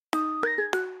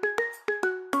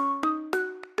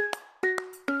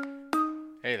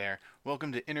there.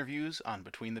 Welcome to Interviews on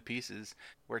Between the Pieces,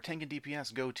 where Tank and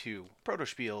DPS go to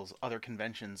protospiels, other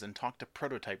conventions, and talk to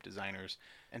prototype designers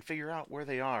and figure out where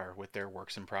they are with their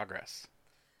works in progress.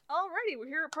 Alrighty, we're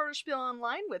here at Protospiel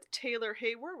Online with Taylor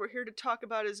Hayward. We're here to talk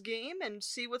about his game and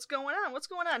see what's going on. What's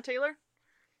going on, Taylor?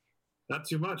 Not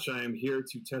too much. I am here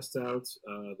to test out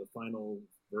the final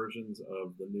versions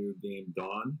of the new game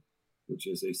Dawn, which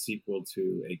is a sequel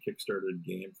to a Kickstarted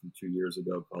game from 2 years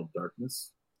ago called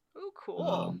Darkness. Oh,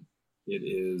 cool. It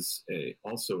is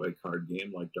also a card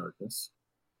game like Darkness,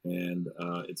 and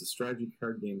it's a strategy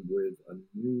card game with a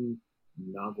new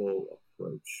novel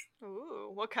approach.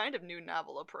 Ooh, what kind of new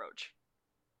novel approach?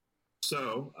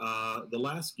 So the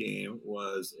last game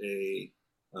was a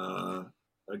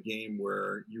game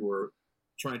where you were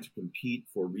trying to compete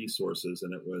for resources,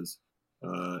 and it was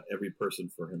every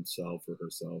person for himself or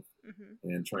herself,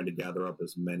 and trying to gather up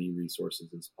as many resources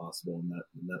as possible, and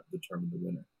that determined the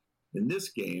winner. In this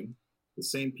game, the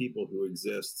same people who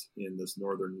exist in this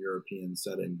Northern European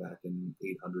setting back in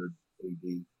 800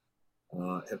 AD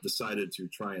have decided to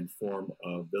try and form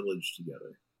a village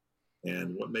together.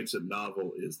 And what makes it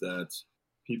novel is that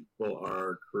people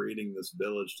are creating this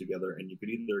village together, and you could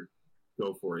either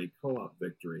go for a co-op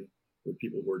victory with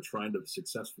people who are trying to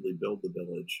successfully build the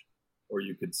village, or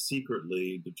you could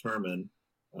secretly determine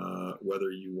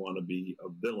whether you want to be a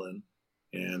villain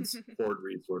and hoard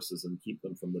resources and keep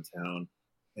them from the town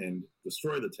and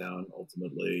destroy the town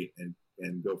ultimately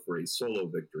and go for a solo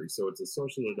victory. So it's a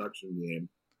social deduction game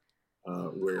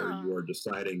where you are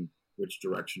deciding which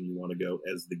direction you want to go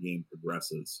as the game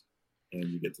progresses, and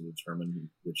you get to determine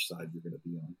which side you're going to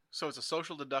be on. So it's a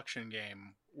social deduction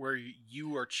game where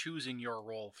you are choosing your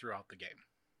role throughout the game.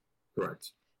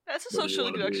 Correct. That's a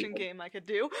social deduction game I could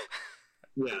do.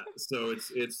 Yeah, so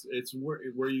it's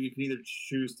where you can either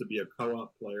choose to be a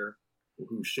co-op player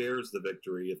who shares the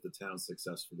victory if the town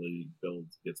successfully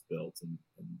gets built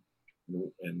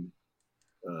and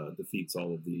defeats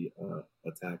all of the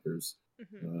attackers,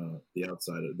 the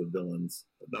outside of the villains,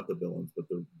 not the villains, but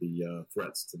the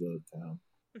threats to the town,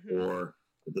 or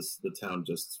the town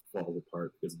just falls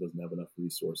apart because it doesn't have enough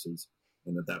resources,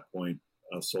 and at that point,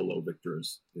 a solo victor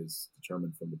is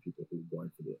determined from the people who are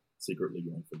secretly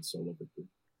going for the solo victory.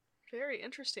 Very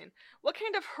interesting. What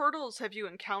kind of hurdles have you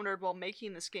encountered while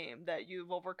making this game that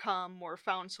you've overcome or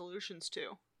found solutions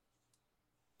to?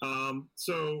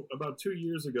 So about 2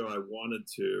 years ago, I wanted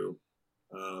to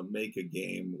make a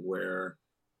game where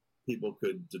people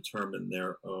could determine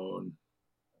their own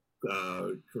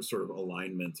sort of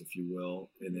alignment, if you will,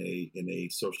 in a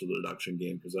social deduction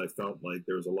game, because I felt like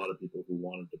there was a lot of people who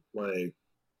wanted to play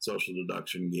social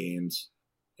deduction games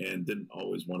and didn't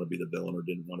always want to be the villain or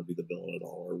didn't want to be the villain at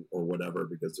all or whatever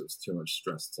because there was too much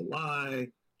stress to lie.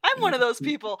 I'm one of those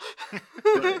people.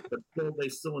 But they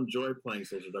still enjoy playing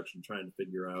social deduction, trying to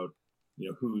figure out,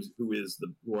 who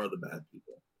are the bad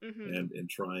people, and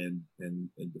try and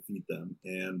defeat them.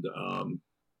 And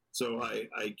so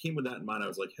I came with that in mind. I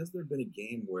was like, has there been a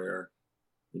game where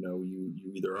you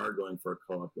either are going for a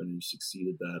co-op and you succeed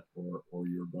at that, or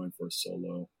you're going for a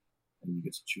solo and you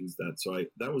get to choose that. So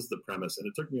that was the premise, and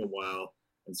it took me a while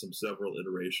and several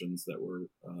iterations that were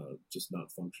just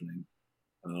not functioning.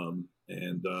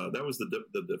 And that was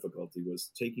the difficulty,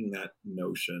 was taking that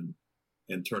notion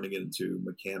and turning it into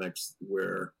mechanics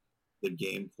where the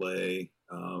gameplay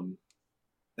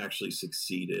actually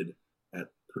succeeded at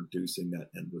producing that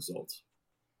end result.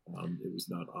 It was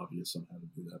not obvious on how to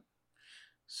do that.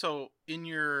 So in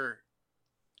your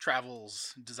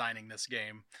travels designing this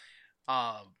game,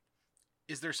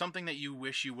 is there something that you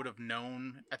wish you would have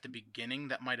known at the beginning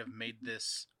that might have made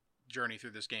this journey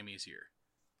through this game easier?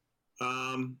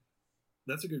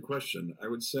 That's a good question. I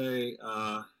would say,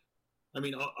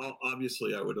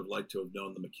 obviously I would have liked to have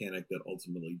known the mechanic that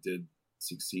ultimately did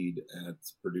succeed at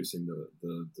producing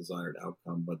the desired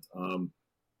outcome. But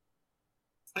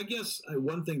I guess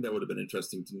one thing that would have been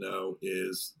interesting to know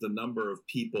is the number of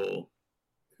people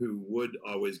who would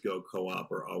always go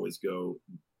co-op or always go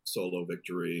solo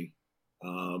victory,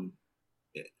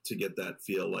 to get that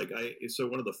feel. So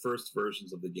one of the first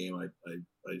versions of the game,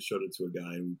 I showed it to a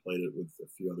guy and we played it with a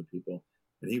few other people,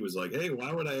 and he was like, hey,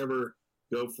 why would I ever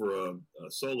go for a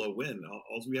solo win?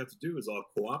 All we have to do is all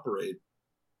cooperate,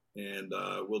 and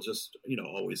we'll just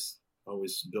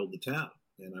always build the town.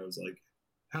 And I was like,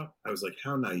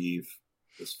 how naive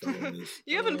this fellow is.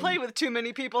 You haven't played with too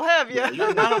many people, have you? Yeah,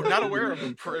 you're not aware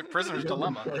of Prisoner's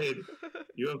Dilemma.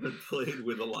 You haven't played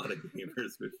with a lot of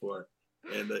gamers before.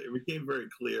 And it became very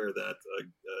clear that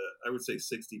I would say 60%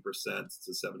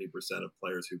 to 70% of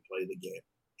players who play the game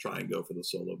try and go for the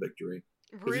solo victory.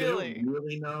 Because they Really? don't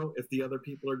really know if the other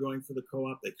people are going for the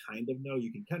co-op. They kind of know.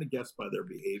 You can kind of guess by their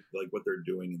behavior, like what they're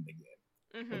doing in the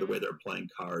game, or the way they're playing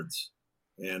cards,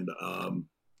 and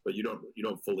but you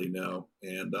don't fully know.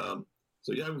 And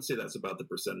so yeah, I would say that's about the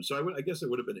percentage. So I guess it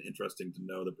would have been interesting to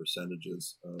know the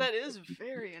percentages. That is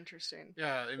very interesting.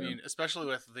 Yeah, I mean, especially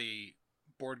with the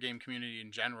board game community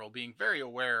in general being very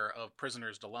aware of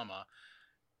Prisoner's Dilemma,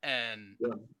 and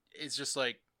it's just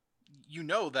like, you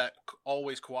know that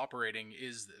always cooperating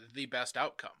is the best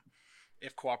outcome.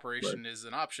 If cooperation is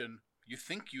an option, you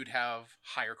think you'd have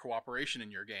higher cooperation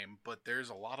in your game, but there's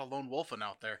a lot of lone wolfing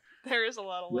out there. There is a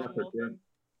lot of lone wolfing.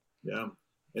 Yeah,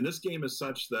 and this game is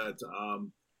such that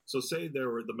so say there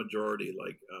were the majority,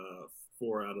 like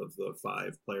 4 out of the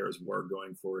 5 players were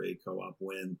going for a co-op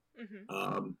win.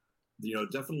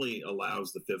 Definitely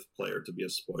allows the 5th player to be a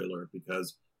spoiler,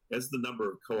 because as the number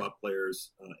of co-op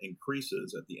players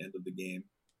increases at the end of the game,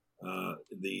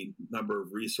 the number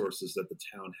of resources that the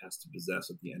town has to possess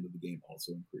at the end of the game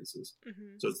also increases.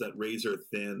 So it's that razor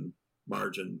thin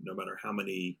margin, no matter how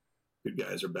many good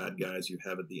guys or bad guys you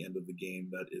have at the end of the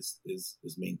game, that is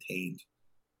maintained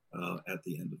at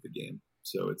the end of the game.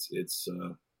 So it's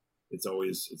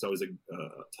always a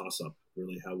toss up,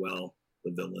 really, how well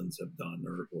the villains have done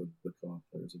or the co-op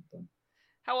players have done.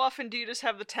 How often do you just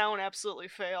have the town absolutely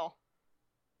fail?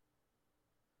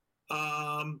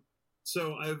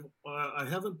 So I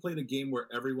haven't played a game where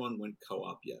everyone went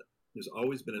co-op yet. There's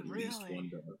always been at least one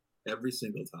villain every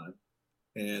single time.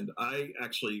 And I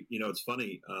actually, it's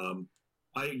funny.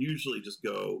 I usually just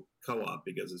go co-op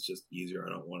because it's just easier. I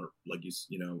don't want to, like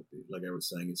I was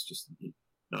saying, it's just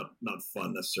not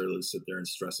fun necessarily to sit there and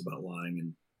stress about lying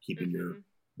and keeping your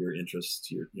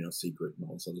interests, your secret and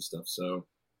all this other stuff. So,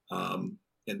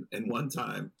 and one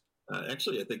time,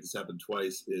 actually, I think this happened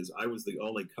twice, is I was the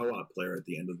only co-op player at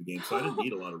the end of the game, so I didn't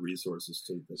need a lot of resources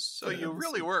to. So you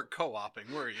really were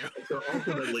co-oping, were you? So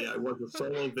ultimately, I was a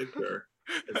solo victor,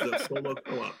 as a solo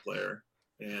co-op player,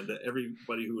 and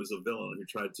everybody who was a villain who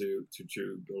tried to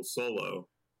go solo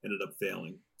ended up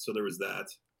failing. So there was that.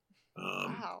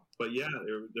 Wow. But yeah,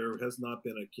 there has not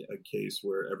been a case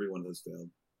where everyone has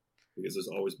failed, because there's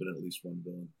always been at least one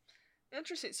villain.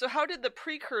 Interesting. So how did the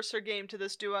precursor game to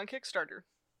this do on Kickstarter?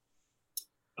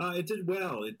 It did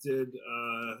well. It did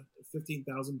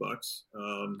 $15,000,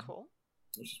 cool,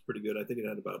 which is pretty good. I think it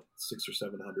had about 600 or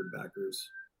 700 backers,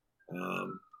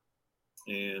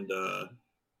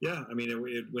 yeah, I mean, it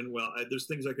went well. There's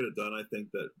things I could have done, I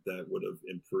think, that would have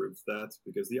improved that,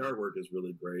 because the artwork is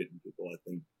really great, and people, I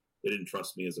think, they didn't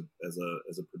trust me as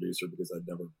a producer because I'd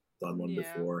never done one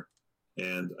before,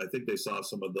 and I think they saw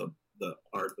some of the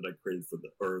art that I created for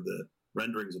the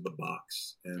renderings of the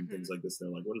box and things like this. They're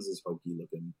like, what is this hokey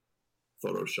looking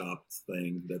photoshopped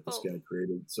thing that this guy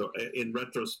created? So in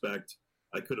retrospect,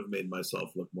 I could have made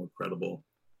myself look more credible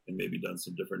and maybe done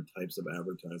some different types of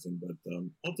advertising, but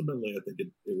ultimately I think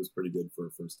it was pretty good for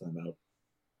a first time out.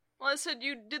 Well, I said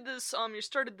you did this, you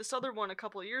started this other one a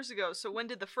couple of years ago, so when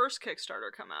did the first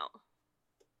Kickstarter come out?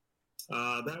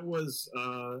 That was 2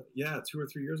 or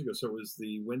 3 years ago. So it was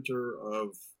the winter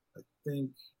of, I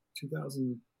think,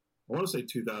 2000. I want to say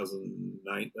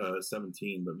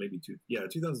 2017, but maybe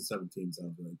 2017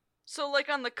 sounds right. So like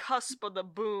on the cusp of the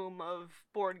boom of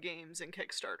board games and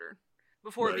Kickstarter,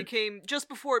 before it became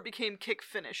Kick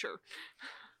Finisher.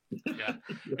 Yeah,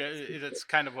 it's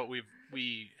kind of what we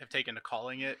have taken to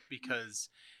calling it, because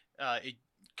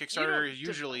Kickstarter is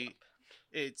usually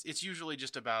it's usually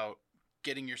just about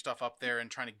getting your stuff up there and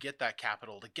trying to get that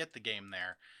capital to get the game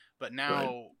there. But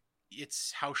now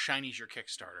it's how shiny's your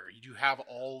Kickstarter. You have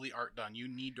all the art done. You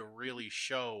need to really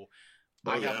show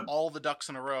I have all the ducks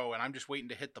in a row, and I'm just waiting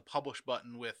to hit the publish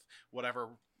button with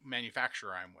whatever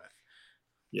manufacturer I'm with.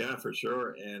 Yeah, for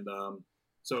sure. And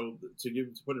so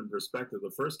to put it in perspective, the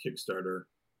first Kickstarter,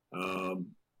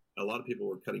 a lot of people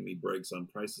were cutting me breaks on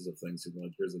prices of things.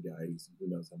 Like, here's a guy, who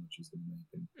knows how much he's going to make,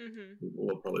 and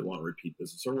we'll probably want repeat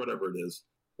business or whatever it is.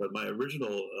 But my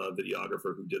original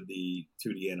videographer, who did the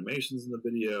 2D animations in the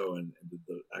video and did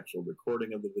the actual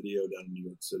recording of the video down in New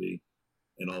York City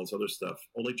and all this other stuff,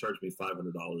 only charged me $500 for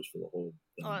the whole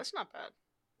thing. Oh, that's not bad.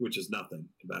 Which is nothing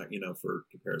back, for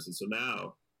comparison. So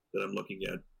now that I'm looking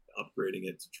at upgrading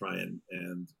it to try and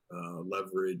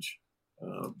leverage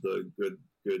the good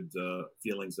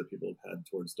feelings that people have had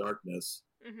towards Darkness,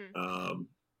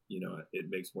 it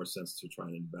makes more sense to try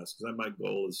and invest, because my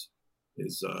goal is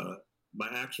my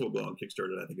actual goal on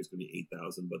Kickstarter, I think, is going to be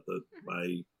 8,000, but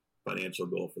my financial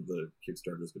goal for the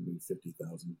Kickstarter is going to be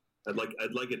 50,000. I'd like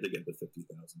it to get to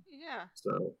 50,000. Yeah.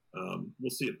 So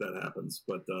we'll see if that happens.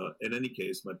 But in any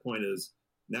case, my point is,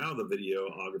 Now the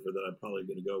videographer that I'm probably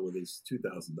going to go with is $2,000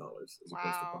 as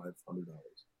opposed to $500.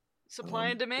 Supply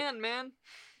and demand, man.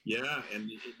 Yeah,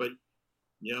 but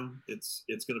it's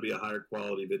going to be a higher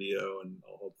quality video, and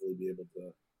I'll hopefully be able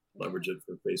to leverage it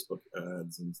for Facebook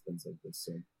ads and things like this.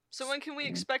 So when can we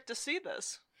expect to see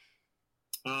this?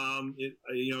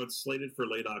 It's slated for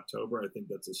late October. I think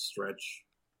that's a stretch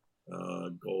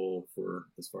goal for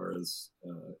as far as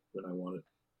when I want it.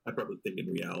 I probably think in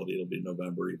reality it'll be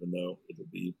November, even though it'll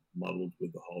be muddled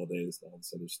with the holidays and all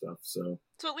this other stuff. So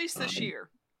at least this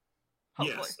year.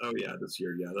 Hopefully. Yes. Oh yeah, this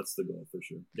year. Yeah, that's the goal for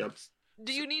sure. Yep.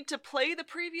 Do you need to play the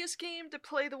previous game to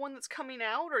play the one that's coming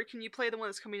out, or can you play the one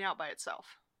that's coming out by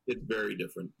itself? It's very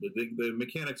different. The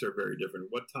mechanics are very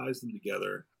different. What ties them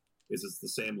together is it's the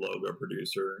same logo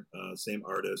producer, same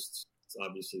artist, it's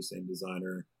obviously same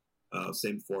designer,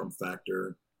 same form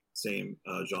factor, same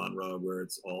genre where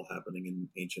it's all happening in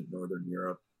ancient Northern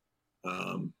Europe.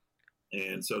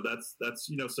 And so that's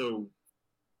so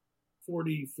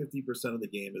 40-50% of the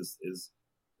game is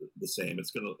the same.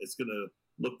 It's gonna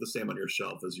look the same on your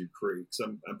shelf as you create. So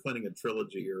I'm planning a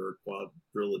trilogy or a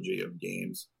quadrilogy of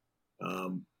games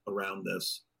around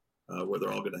this, where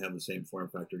they're all going to have the same form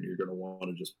factor, and you're going to want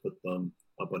to just put them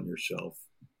up on your shelf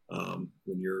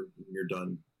when you're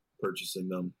done purchasing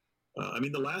them.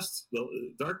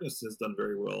 The Darkness has done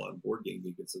very well on Board Game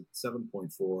Geek. It's a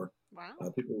 7.4. Wow.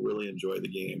 People really enjoy the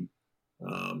game.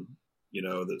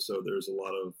 So there's a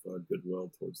lot of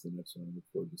goodwill towards the next one. I look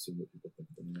forward to seeing what people think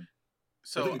of it.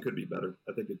 So I think it could be better.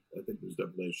 I think there's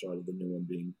definitely a shot of the new one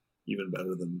being even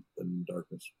better than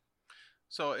Darkness.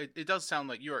 So it does sound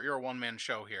like you're a one-man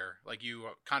show here. Like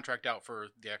you contract out for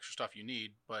the extra stuff you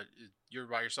need, but you're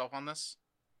by yourself on this?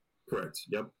 Correct.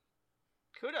 Yep.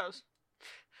 Kudos.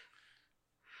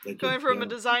 Going from a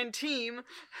design team,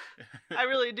 I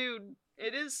really do.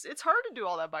 It's hard to do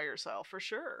all that by yourself, for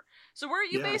sure. So where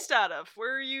are you based out of?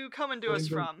 Where are you coming to us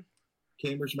from?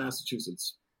 Cambridge,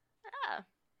 Massachusetts. Yeah.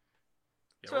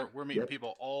 Yeah, so, we're meeting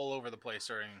people all over the place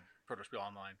during Protospiel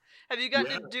Online. Have you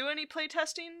gotten to do any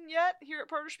playtesting yet here at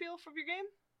Protospiel for your game?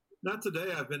 Not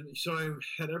today. I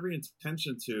had every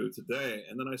intention to today,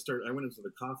 and then I went into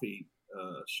the coffee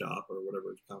shop or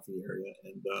whatever coffee area,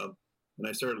 and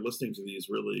I started listening to these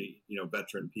really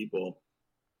veteran people,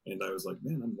 and I was like,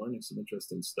 man, I'm learning some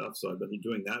interesting stuff. So I've been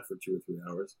doing that for 2 or 3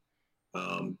 hours,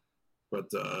 I'll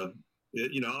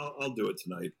do it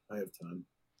tonight. I have time.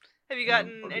 Have you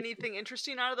gotten anything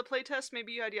interesting out of the playtest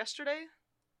maybe you had yesterday?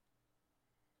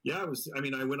 Yeah,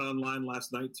 I went online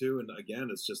last night too, and again,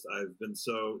 it's just I've been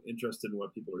so interested in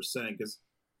what people are saying because,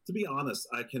 to be honest,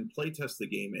 I can playtest the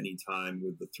game anytime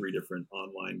with the 3 different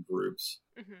online groups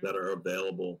that are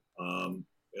available: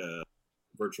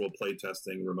 virtual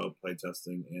playtesting, remote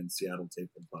playtesting, and Seattle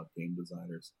Tabletop Game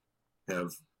Designers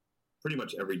have pretty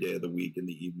much every day of the week in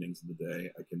the evenings of the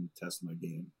day I can test my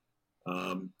game.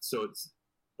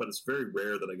 But it's very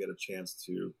rare that I get a chance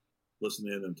to listen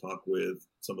in and talk with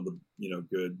some of the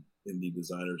good indie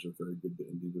designers or very good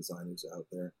indie designers out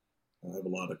there. I have a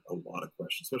lot of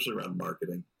questions, especially around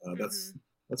marketing.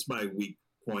 That's my weak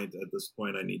point at this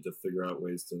point. I need to figure out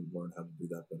ways to learn how to do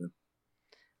that better.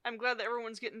 I'm glad that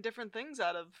everyone's getting different things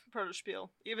out of Protospiel,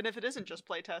 even if it isn't just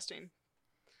playtesting.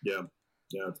 Yeah,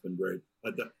 it's been great.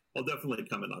 I'll definitely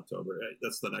come in October.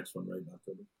 That's the next one, right? In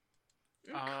October.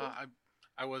 Cool.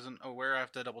 I wasn't aware. I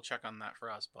have to double check on that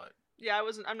for us, but yeah,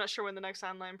 I'm not sure when the next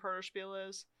online Protospiel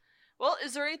is. Well,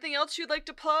 is there anything else you'd like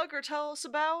to plug or tell us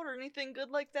about, or anything good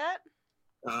like that?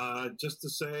 Just to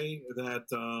say that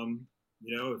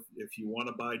if you want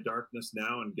to buy Darkness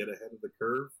now and get ahead of the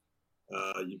curve,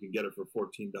 you can get it for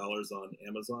 $14 on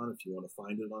Amazon. If you want to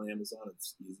find it on Amazon,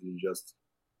 it's easy to just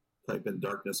type in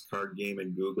Darkness card game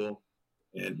in Google,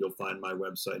 and you'll find my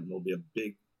website, and there'll be a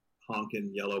big honking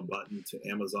yellow button to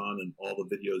Amazon and all the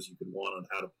videos you can want on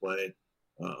how to play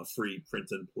a free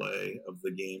print and play of the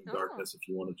game Darkness if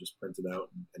you want to just print it out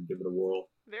and give it a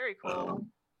whirl. Very cool.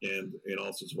 And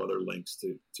all sorts of other links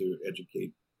to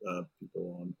educate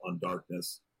people on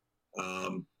Darkness.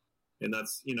 And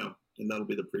that's and that'll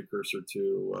be the precursor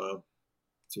to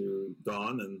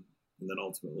Dawn and then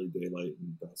ultimately Daylight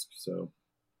and Dusk. So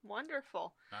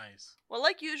wonderful. Nice. Well,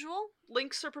 like usual,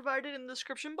 links are provided in the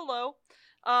description below.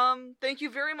 Thank you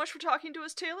very much for talking to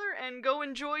us, Taylor, and go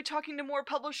enjoy talking to more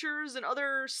publishers and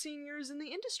other seniors in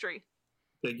the industry.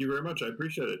 Thank you very much. I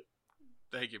appreciate it.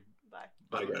 Thank you. Bye.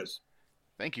 Bye, guys.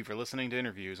 Thank you for listening to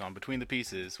interviews on Between the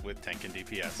Pieces with Tank and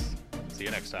DPS. See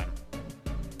you next time.